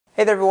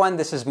Hey there everyone,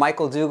 this is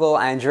Michael Dougal,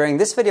 and during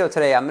this video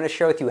today I'm going to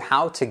share with you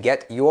how to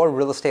get your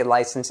real estate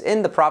license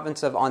in the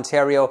province of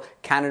Ontario,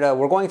 Canada.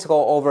 We're going to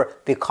go over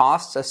the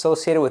costs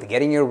associated with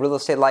getting your real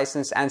estate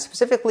license and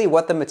specifically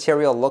what the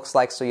material looks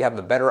like so you have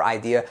a better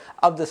idea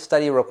of the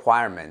study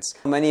requirements.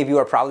 Many of you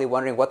are probably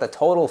wondering what the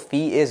total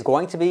fee is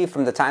going to be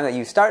from the time that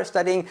you start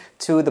studying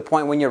to the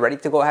point when you're ready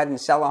to go ahead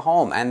and sell a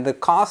home, and the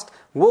cost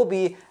will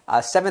be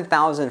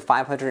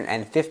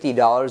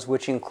 $7,550,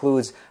 which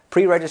includes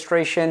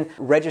pre-registration,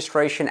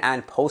 registration,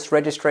 and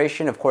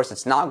post-registration. Of course,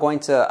 it's not going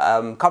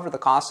to cover the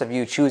cost of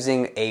you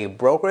choosing a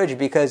brokerage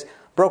because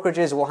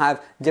brokerages will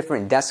have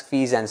different desk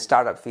fees and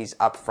startup fees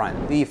up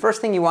front. The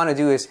first thing you want to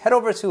do is head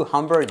over to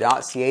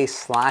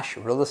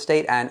humber.ca/real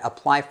estate and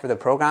apply for the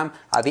program.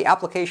 The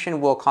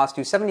application will cost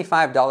you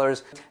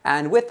 $75,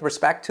 and with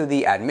respect to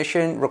the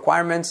admission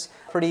requirements,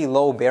 pretty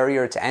low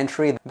barrier to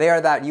entry. They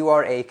are that you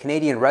are a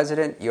Canadian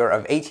resident, you're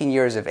of 18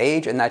 years of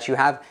age, and that you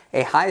have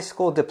a high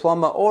school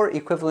diploma or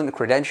equivalent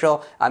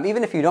credential.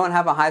 Even if you don't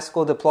have a high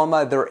school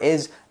diploma, there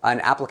is an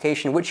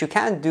application which you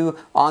can do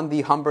on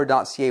the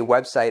humber.ca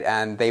website,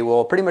 and they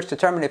will pretty much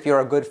determine if you're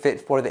a good fit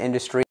for the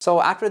industry.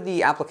 So after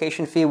the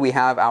application fee, we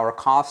have our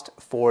cost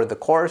for the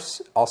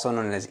course, also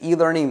known as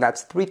e-learning.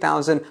 That's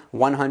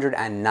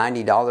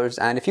 $3,190.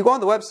 And if you go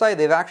on the website,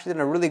 they've actually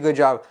done a really good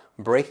job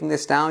breaking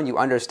this down. You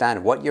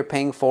understand what you're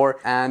paying for.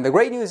 And the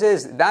great news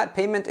is that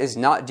payment is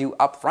not due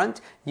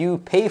upfront. You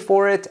pay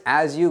for it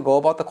as you go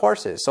about the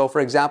courses. So for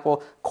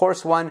example,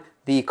 course 1,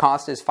 the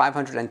cost is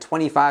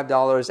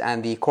 $525,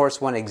 and the course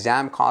 1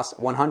 exam costs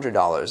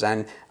 $100.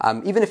 And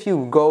even if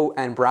you go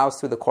and browse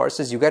through the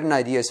courses, you get an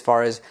idea as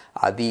far as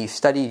the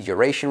study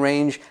duration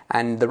range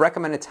and the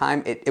recommended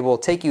time it will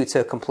take you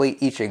to complete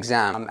each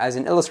exam. As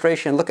an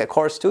illustration, look at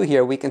course 2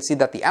 here. We can see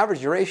that the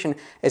average duration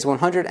is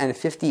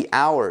 150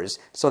 hours.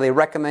 So they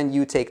recommend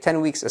you take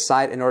 10 weeks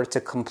aside in order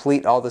to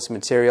complete all this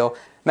material.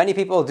 Many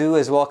people do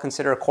as well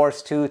consider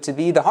course 2 to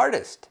be the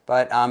hardest,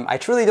 but I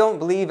truly don't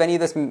believe any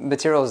of this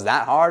material is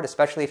that hard,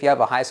 especially if you have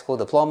a high school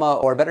diploma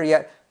or better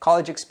yet,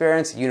 college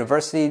experience,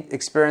 university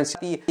experience.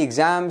 The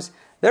exams,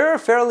 they're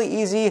fairly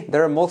easy.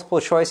 They're multiple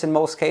choice in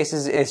most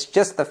cases. It's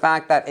just the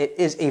fact that it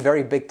is a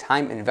very big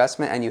time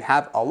investment and you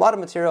have a lot of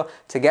material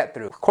to get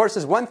through.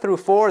 Courses 1 through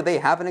 4, they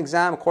have an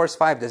exam. Course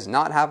 5 does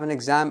not have an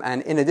exam.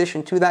 And in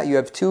addition to that, you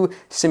have 2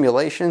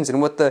 simulations.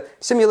 And what the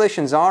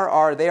simulations are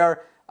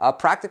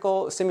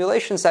practical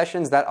simulation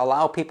sessions that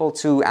allow people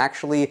to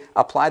actually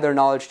apply their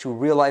knowledge to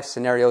real life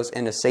scenarios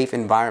in a safe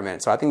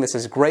environment. So I think this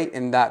is great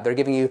in that they're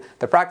giving you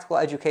the practical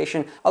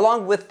education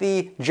along with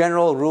the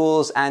general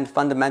rules and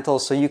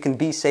fundamentals so you can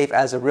be safe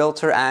as a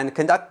realtor and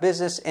conduct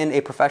business in a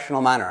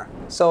professional manner.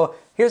 So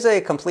here's a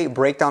complete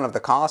breakdown of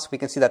the cost. We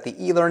can see that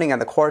the e-learning and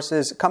the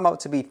courses come out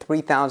to be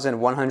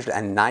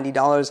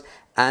 $3,190,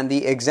 and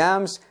the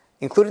exams,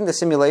 including the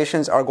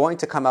simulations, are going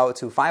to come out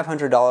to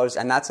 $500,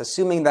 and that's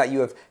assuming that you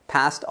have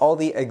passed all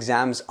the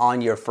exams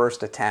on your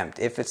first attempt.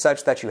 If it's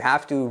such that you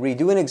have to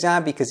redo an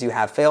exam because you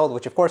have failed,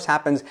 which of course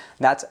happens,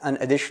 that's an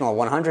additional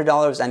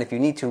 $100, and if you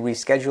need to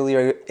reschedule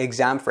your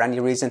exam for any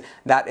reason,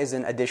 that is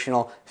an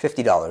additional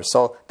 $50.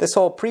 So this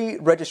whole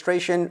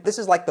pre-registration, this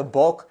is like the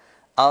bulk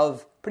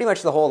of pretty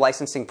much the whole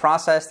licensing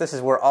process. This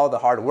is where all the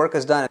hard work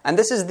is done. And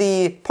this is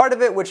the part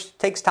of it which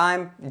takes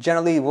time.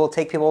 Generally will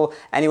take people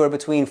anywhere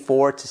between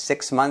 4 to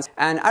 6 months.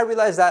 And I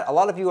realize that a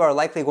lot of you are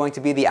likely going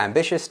to be the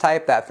ambitious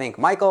type that think,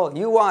 Michael,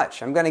 you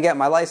watch, I'm going to get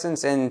my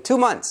license in 2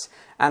 months.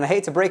 And I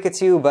hate to break it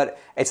to you, but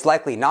it's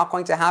likely not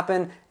going to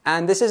happen.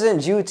 And this isn't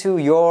due to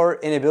your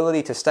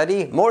inability to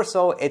study. More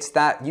so, it's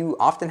that you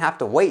often have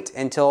to wait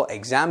until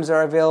exams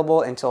are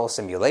available, until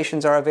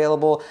simulations are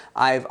available.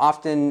 I've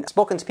often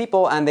spoken to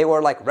people and they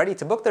were like ready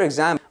to book their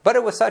exam, but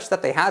it was such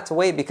that they had to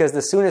wait because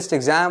the soonest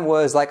exam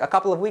was like a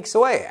couple of weeks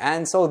away.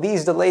 And so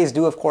these delays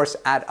do of course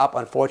add up,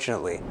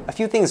 unfortunately. A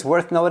few things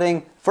worth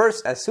noting.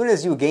 First, as soon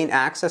as you gain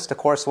access to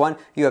course 1,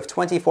 you have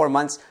 24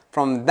 months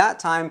from that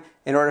time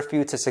in order for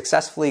you to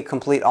successfully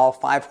complete all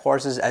 5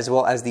 courses as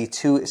well as the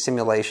 2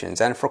 simulations.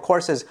 And for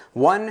courses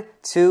 1,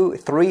 2,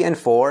 3, and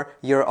 4,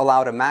 you're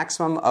allowed a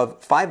maximum of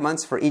 5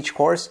 months for each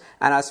course.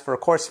 And as for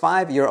course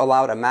 5, you're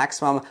allowed a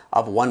maximum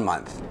of 1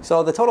 month.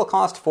 So the total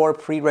cost for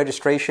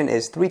pre-registration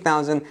is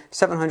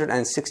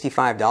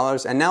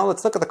 $3,765. And now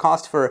let's look at the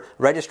cost for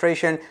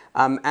registration.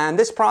 And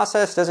this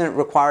process doesn't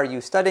require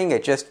you studying.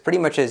 It just pretty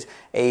much is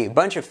a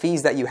bunch of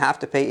fees that you have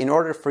to pay in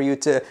order for you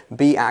to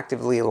be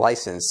actively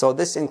licensed. So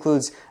this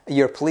includes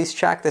your police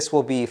check. This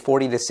will be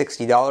 $40 to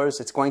 $60.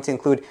 It's going to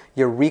include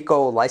your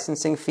RICO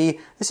licensing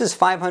fee. This is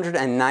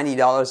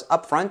 $590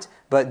 upfront,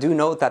 but do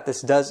note that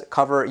this does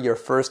cover your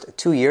first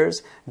 2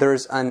 years.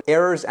 There's an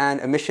errors and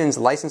omissions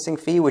licensing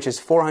fee, which is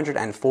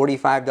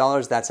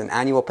 $445. That's an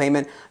annual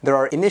payment. There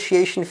are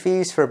initiation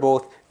fees for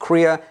both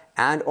CREA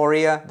and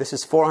OREA. This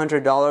is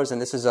 $400,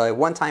 and this is a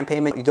one-time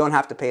payment. You don't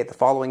have to pay it the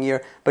following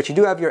year, but you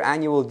do have your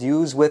annual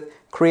dues with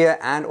CREA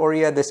and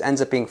OREA. This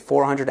ends up being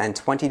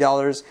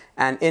 $420.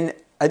 And in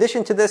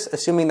addition to this,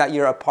 assuming that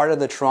you're a part of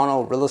the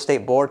Toronto Real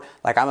Estate Board,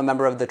 like I'm a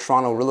member of the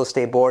Toronto Real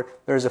Estate Board,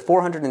 there's a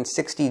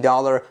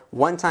 $460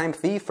 one-time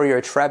fee for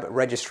your TREB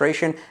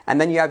registration, and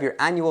then you have your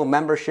annual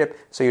membership.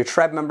 So your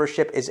TREB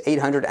membership is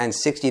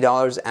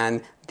 $860,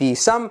 and the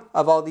sum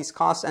of all these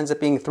costs ends up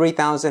being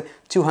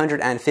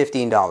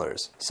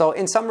 $3,215. So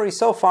in summary,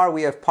 so far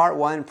we have Part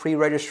 1,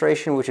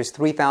 pre-registration, which is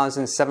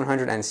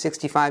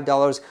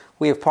 $3,765.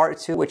 We have Part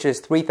 2, which is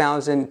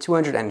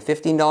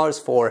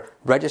 $3,215 for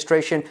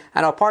registration.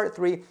 And on Part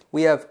 3,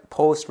 we have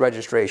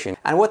post-registration.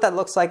 And what that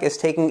looks like is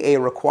taking a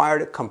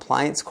required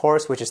compliance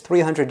course, which is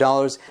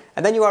 $300.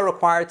 And then you are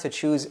required to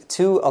choose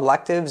 2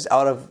 electives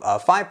out of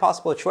 5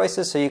 possible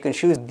choices. So you can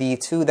choose the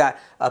 2 that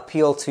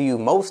appeal to you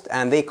most,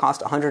 and they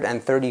cost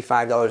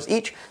 $135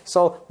 each.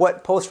 So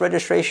what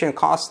post-registration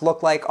costs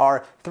look like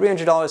are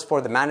 $300 for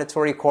the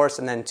mandatory course,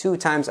 and then 2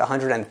 times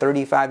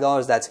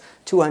 $135, that's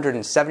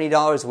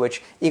 $270,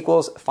 which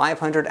equals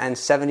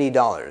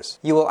 $570.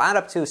 You will add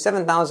up to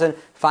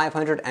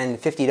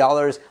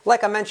 $7,550.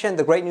 Like I mentioned,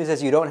 the great news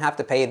is you don't have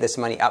to pay this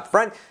money up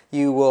front.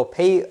 You will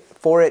pay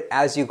for it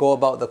as you go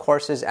about the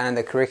courses and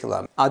the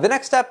curriculum. The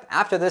next step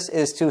after this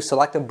is to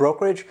select a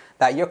brokerage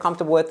that you're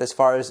comfortable with as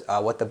far as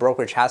what the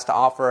brokerage has to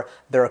offer,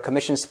 their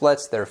commission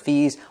splits, their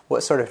fees,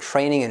 what sort of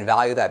training and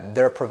value that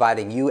they're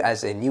providing you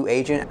as a new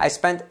agent. I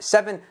spent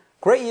 7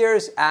 great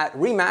years at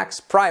RE/MAX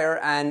prior,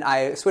 and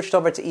I switched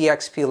over to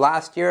eXp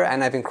last year,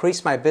 and I've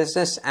increased my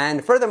business.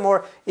 And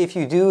furthermore, if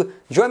you do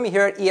join me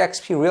here at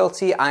eXp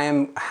Realty, I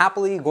am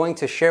happily going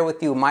to share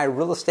with you my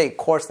real estate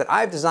course that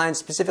I've designed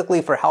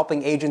specifically for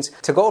helping agents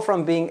to go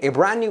from being a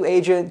brand new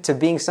agent to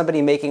being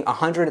somebody making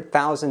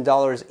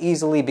 $100,000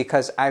 easily,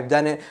 because I've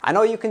done it. I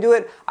know you can do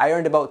it. I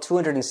earned about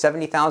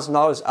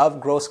 $270,000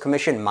 of gross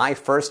commission my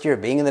first year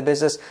being in the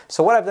business.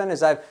 So what I've done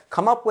is I've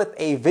come up with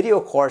a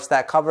video course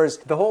that covers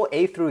the whole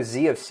A through Z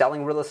of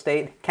selling real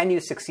estate. Can you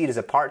succeed as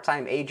a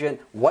part-time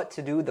agent? What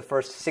to do the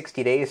first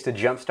 60 days to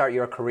jumpstart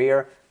your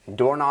career?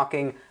 Door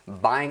knocking,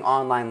 buying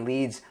online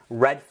leads,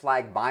 red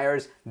flag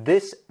buyers.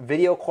 This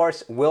video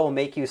course will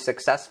make you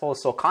successful,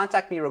 so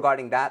contact me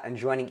regarding that and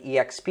joining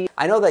eXp.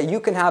 I know that you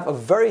can have a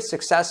very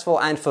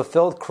successful and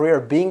fulfilled career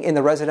being in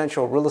the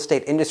residential real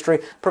estate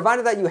industry,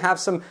 provided that you have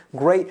some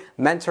great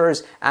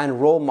mentors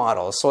and role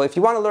models. So if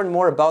you want to learn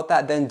more about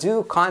that, then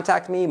do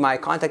contact me. My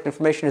contact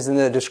information is in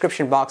the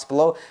description box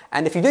below.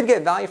 And if you did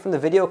get value from the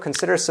video,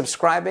 consider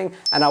subscribing,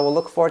 and I will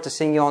look forward to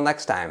seeing you all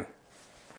next time.